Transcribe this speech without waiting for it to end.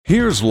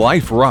Here's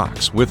Life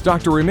Rocks with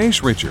Dr.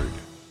 Ramesh Richard.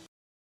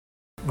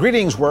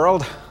 Greetings,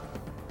 world.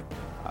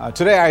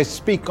 Today I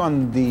speak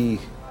on the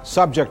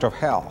subject of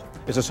hell.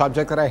 It's a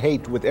subject that I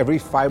hate with every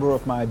fiber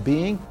of my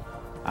being.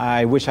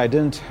 I wish I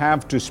didn't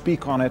have to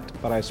speak on it,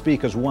 but I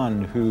speak as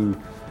one who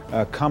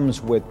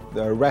comes with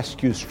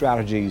rescue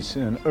strategies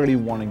in an early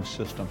warning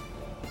system.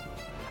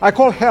 I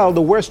call hell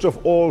the worst of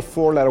all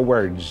four-letter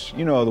words.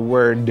 You know, the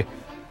word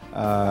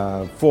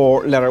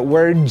four-letter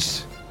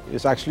words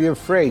is actually a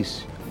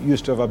phrase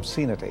used of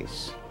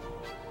obscenities.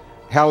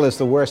 Hell is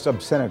the worst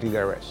obscenity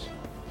there is.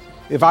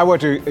 If I were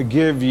to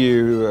give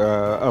you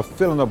a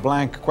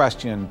fill-in-the-blank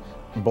question,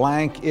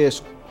 blank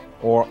is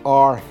or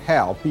are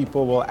hell,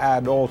 people will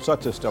add all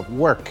sorts of stuff.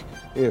 Work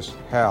is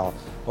hell,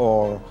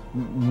 or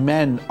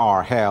men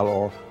are hell,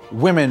 or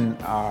women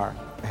are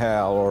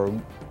hell,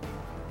 or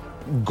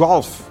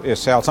golf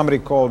is hell. Somebody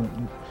called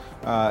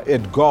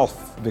it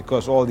golf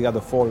because all the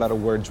other four-letter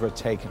words were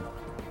taken.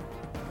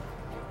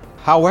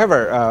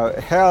 However,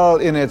 hell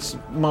in its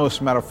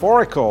most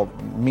metaphorical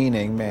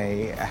meaning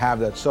may have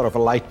that sort of a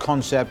light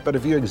concept, but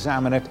if you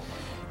examine it,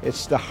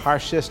 it's the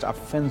harshest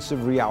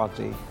offensive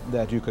reality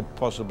that you could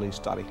possibly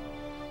study.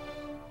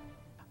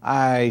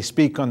 I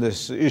speak on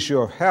this issue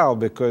of hell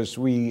because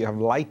we have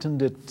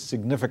lightened it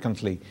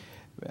significantly.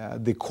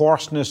 The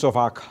coarseness of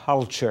our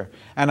culture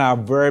and our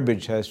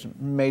verbiage has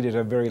made it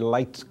a very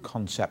light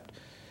concept.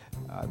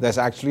 There's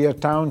actually a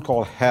town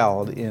called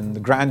Hell in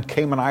the Grand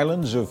Cayman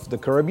Islands of the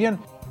Caribbean,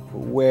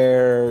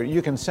 where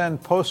you can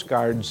send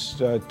postcards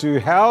to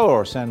hell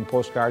or send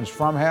postcards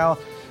from hell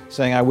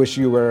saying, I wish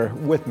you were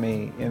with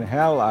me in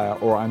hell,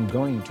 or I'm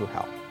going to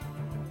hell.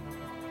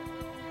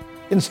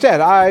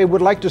 Instead, I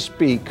would like to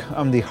speak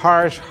on the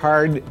harsh,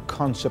 hard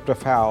concept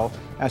of hell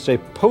as a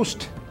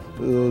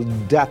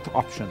post-death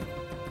option,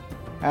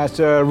 as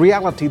a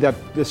reality that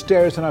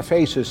stares in our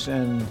faces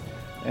and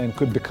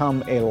could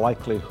become a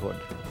likelihood.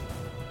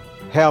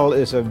 Hell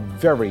is a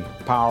very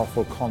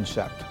powerful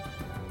concept.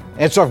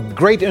 It's of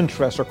great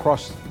interest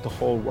across the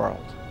whole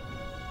world.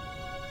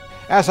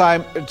 As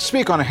I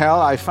speak on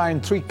hell, I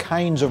find three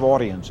kinds of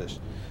audiences.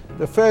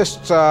 The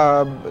first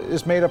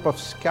is made up of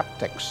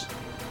skeptics.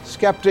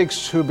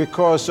 Skeptics who,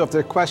 because of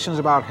their questions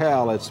about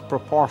hell, its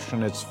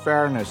proportion, its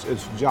fairness,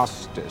 its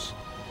justice,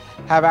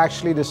 have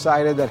actually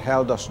decided that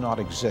hell does not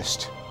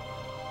exist.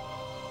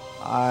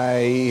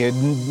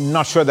 I'm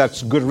not sure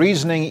that's good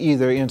reasoning,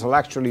 either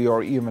intellectually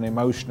or even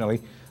emotionally,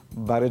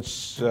 but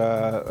it's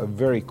a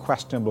very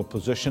questionable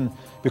position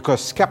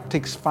because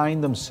skeptics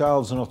find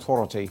themselves in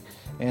authority.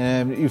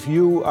 And if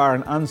you are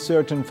an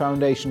uncertain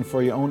foundation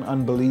for your own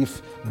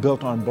unbelief,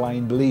 built on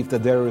blind belief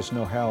that there is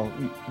no hell,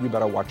 you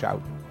better watch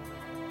out.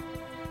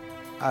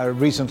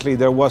 Recently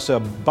there was a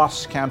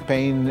bus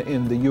campaign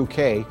in the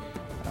UK,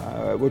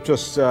 which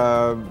was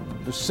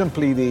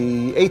simply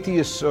the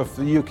atheists of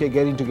the UK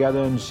getting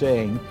together and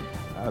saying,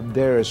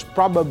 there is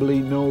probably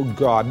no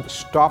God,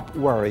 stop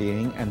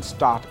worrying and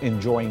start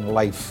enjoying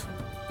life.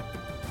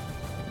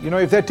 You know,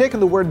 if they'd taken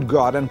the word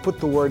God and put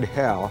the word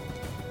hell,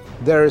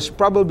 there is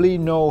probably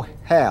no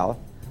hell,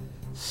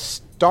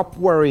 stop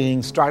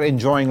worrying, start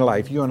enjoying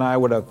life. You and I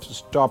would have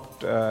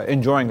stopped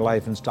enjoying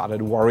life and started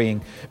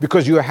worrying,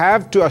 because you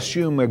have to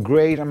assume a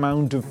great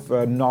amount of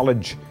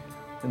knowledge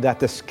that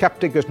the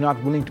skeptic is not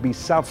willing to be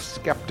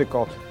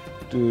self-skeptical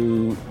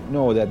to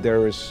know that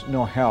there is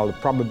no hell. The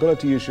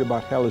probability issue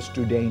about hell is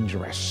too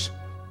dangerous.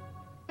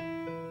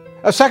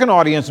 A second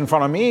audience in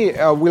front of me,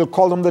 we'll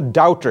call them the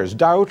doubters.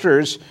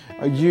 Doubters,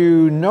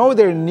 you know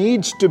there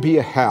needs to be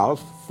a hell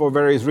for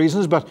various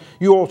reasons, but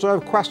you also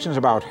have questions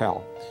about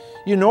hell.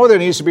 You know there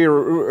needs to be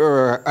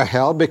a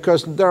hell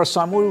because there are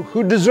some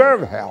who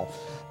deserve hell.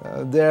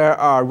 There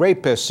are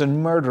rapists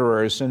and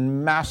murderers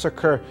and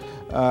macabre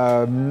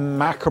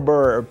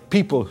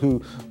people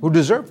who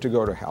deserve to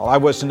go to hell. I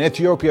was in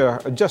Ethiopia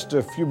just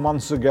a few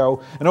months ago,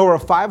 and over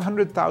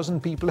 500,000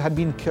 people had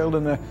been killed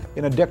in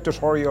a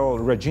dictatorial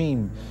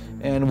regime.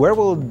 And where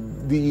will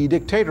the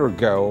dictator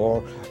go?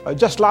 Or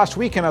just last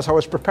weekend, as I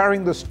was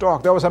preparing this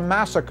talk, there was a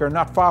massacre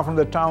not far from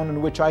the town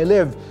in which I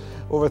live.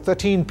 Over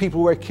 13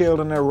 people were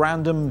killed in a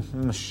random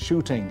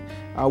shooting.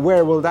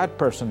 Where will that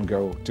person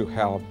go to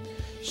hell?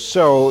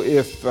 So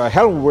if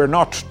hell were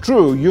not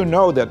true, you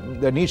know that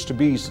there needs to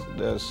be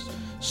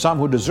some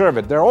who deserve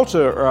it. There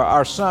also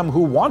are some who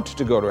want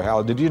to go to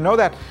hell. Did you know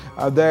that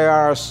there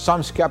are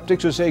some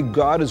skeptics who say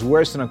God is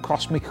worse than a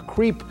cosmic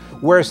creep,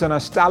 worse than a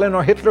Stalin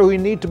or Hitler who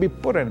need to be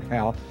put in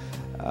hell?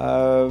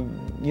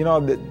 You know,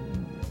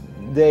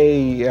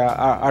 they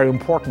are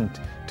important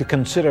to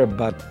consider,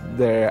 but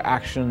their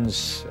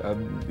actions,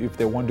 if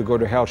they want to go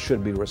to hell,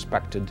 should be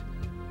respected.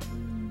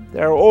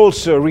 There are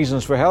also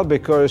reasons for hell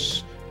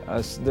because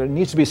there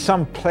needs to be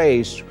some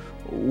place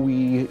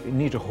we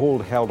need to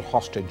hold hell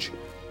hostage.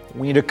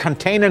 We need to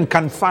contain and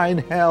confine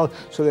hell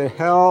so that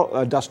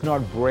hell does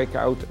not break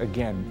out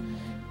again.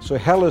 So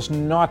hell is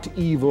not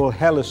evil.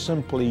 Hell is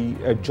simply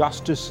a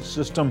justice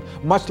system,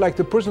 much like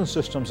the prison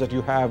systems that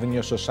you have in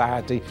your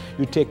society.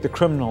 You take the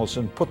criminals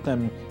and put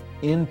them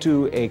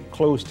into a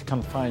closed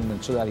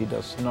confinement so that he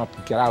does not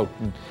get out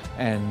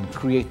and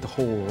create the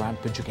whole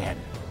rampage again.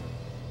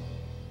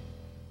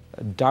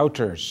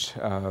 Doubters,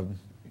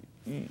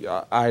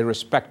 I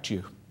respect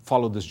you.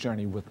 Follow this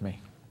journey with me.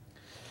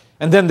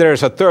 And then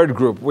there's a third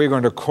group. We're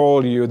going to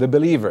call you the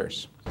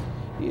believers.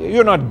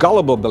 You're not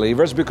gullible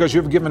believers because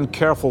you've given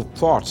careful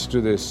thoughts to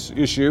this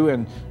issue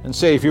and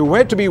say if you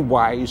were to be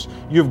wise,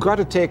 you've got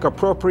to take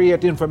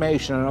appropriate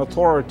information and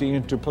authority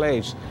into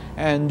place.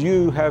 And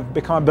you have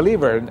become a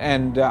believer.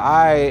 And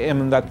I am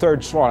in that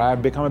third slot.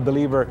 I've become a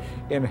believer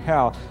in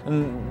hell.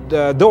 And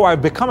though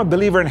I've become a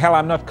believer in hell,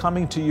 I'm not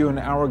coming to you in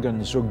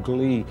arrogance or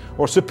glee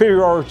or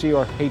superiority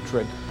or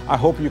hatred. I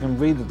hope you can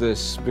read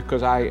this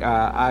because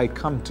I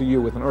come to you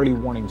with an early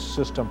warning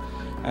system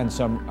and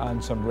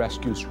some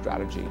rescue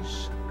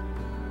strategies.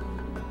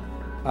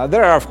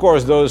 There are, of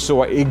course, those who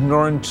are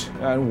ignorant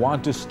and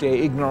want to stay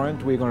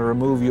ignorant. We're going to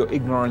remove your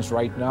ignorance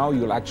right now.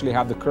 You'll actually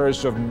have the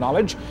curse of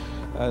knowledge.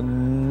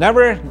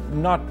 Never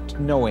not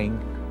knowing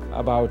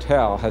about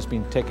hell has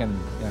been taken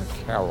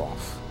care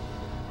of.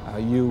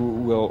 You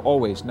will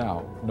always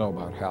now know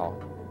about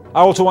hell. I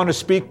also want to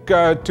speak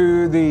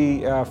to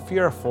the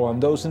fearful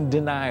and those in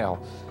denial.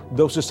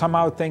 Those who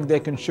somehow think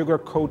they can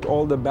sugarcoat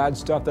all the bad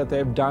stuff that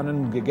they've done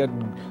and get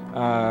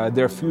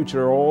their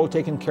future all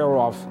taken care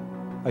of.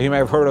 You may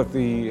have heard of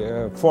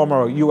the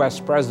former U.S.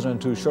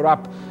 president who showed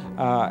up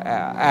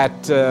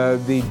at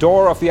the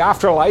door of the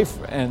afterlife,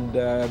 and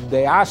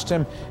they asked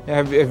him,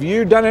 have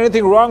you done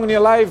anything wrong in your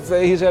life?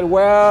 He said,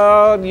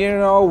 well, you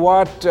know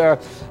what,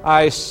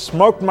 I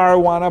smoked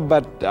marijuana,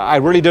 but I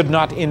really did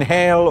not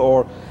inhale,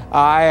 or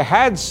I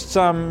had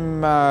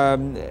some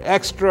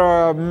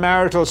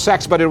extramarital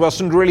sex, but it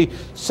wasn't really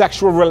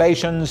sexual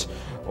relations,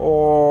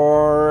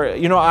 or,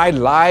 you know, I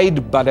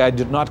lied, but I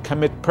did not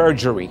commit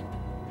perjury.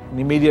 And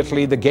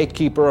immediately the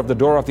gatekeeper of the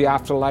door of the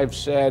afterlife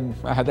said,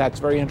 that's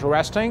very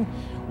interesting.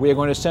 We're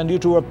going to send you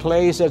to a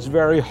place that's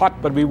very hot,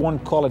 but we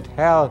won't call it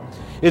hell.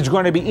 It's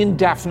going to be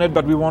indefinite,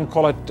 but we won't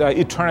call it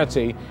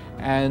eternity.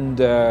 And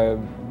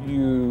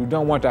you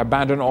don't want to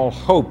abandon all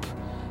hope,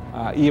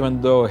 even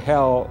though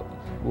hell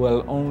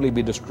will only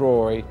be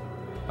destroyed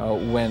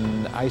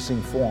when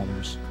icing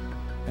forms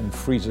and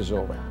freezes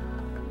over.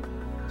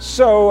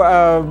 So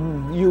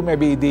you may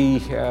be the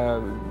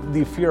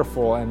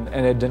fearful and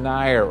a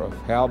denier of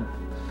hell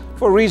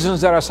for reasons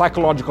that are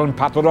psychological and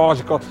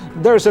pathological.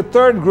 There's a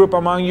third group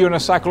among you in a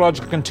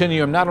psychological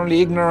continuum, not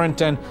only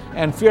ignorant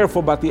and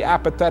fearful, but the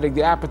apathetic.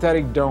 The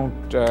apathetic don't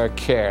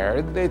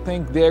care. They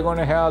think they're going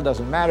to hell.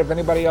 Doesn't matter if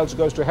anybody else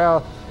goes to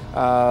hell.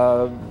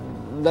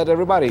 Let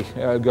everybody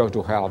go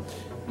to hell.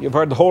 You've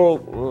heard the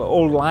whole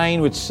old line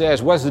which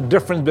says, what's the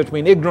difference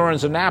between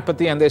ignorance and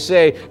apathy? And they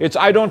say, it's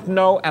I don't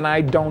know and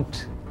I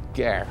don't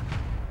care.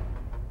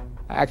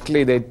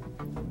 Actually,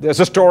 there's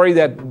a story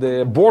that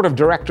the board of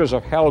directors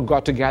of hell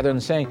got together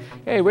and saying,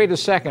 hey, wait a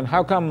second,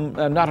 how come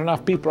not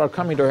enough people are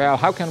coming to hell?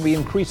 How can we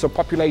increase the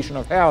population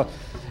of hell?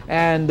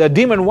 And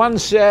Demon 1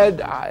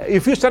 said,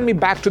 if you send me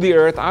back to the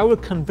earth, I will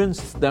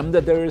convince them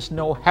that there is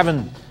no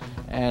heaven.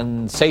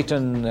 And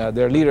Satan,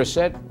 their leader,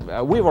 said,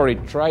 we've already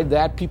tried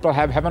that. People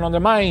have heaven on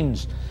their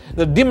minds.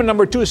 The demon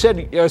number 2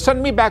 said,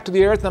 send me back to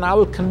the earth and I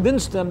will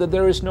convince them that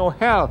there is no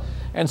hell.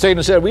 And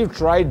Satan said, we've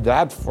tried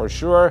that for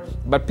sure,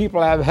 but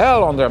people have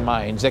hell on their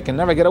minds. They can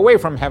never get away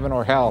from heaven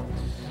or hell.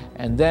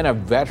 And then a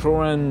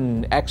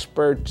veteran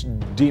expert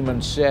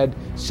demon said,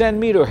 send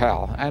me to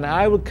hell and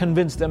I will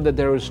convince them that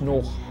there is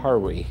no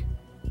hurry.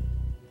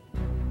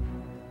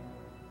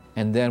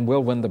 And then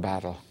we'll win the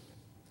battle.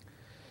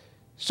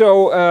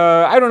 So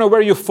I don't know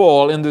where you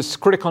fall in this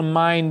critical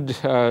mind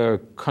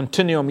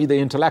continuum, either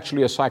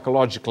intellectually or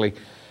psychologically.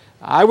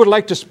 I would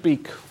like to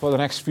speak for the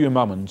next few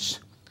moments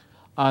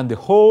on the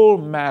whole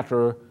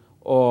matter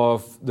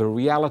of the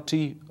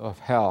reality of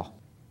hell.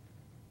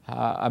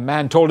 A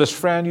man told his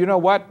friend, you know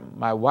what,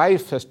 my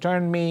wife has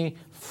turned me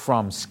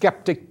from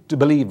skeptic to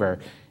believer.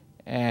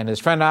 And his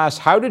friend asked,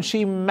 how did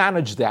she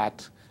manage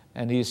that?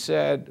 And he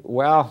said,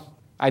 well,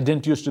 I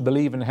didn't used to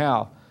believe in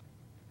hell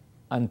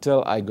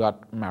until I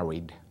got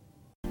married.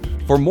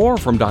 For more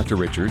from Dr.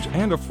 Richards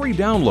and a free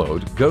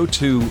download, go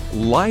to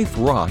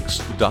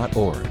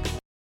liferocks.org.